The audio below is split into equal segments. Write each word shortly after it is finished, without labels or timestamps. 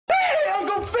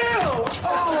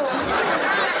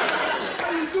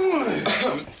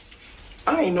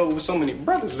I ain't know there was so many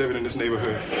brothers living in this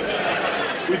neighborhood.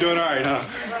 We doing all right, huh?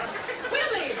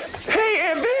 Willie!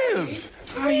 Hey, Aunt Viv!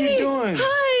 How you doing?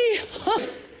 Hi!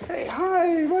 Hey,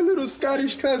 hi, my little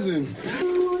Scottish cousin.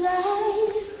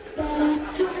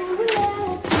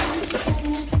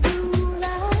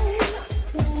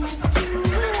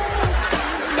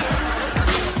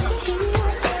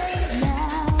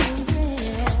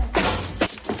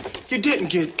 You didn't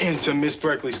get into Miss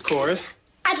Berkeley's chorus.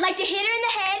 I'd like to hit her in the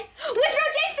head with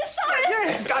Rojace Thesaurus.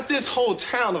 Yeah, got this whole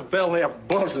town of Bel-Air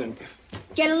buzzing.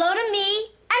 Get a load of me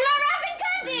and my rapping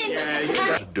cousin. Yeah, you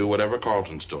got... Do whatever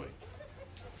Carlton's doing.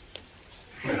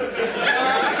 You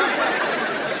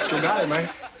got it, man.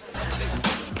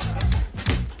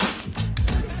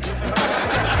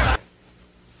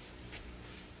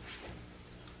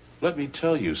 Let me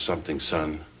tell you something,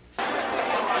 son.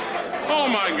 Oh,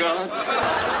 my God.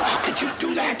 How could you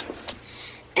do that?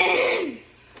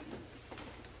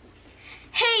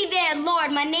 Hey there,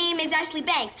 Lord. My name is Ashley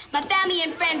Banks. My family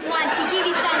and friends want to give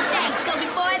you some thanks. So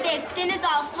before this dinner's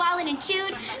all swallowed and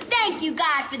chewed, thank you,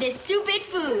 God, for this stupid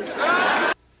food.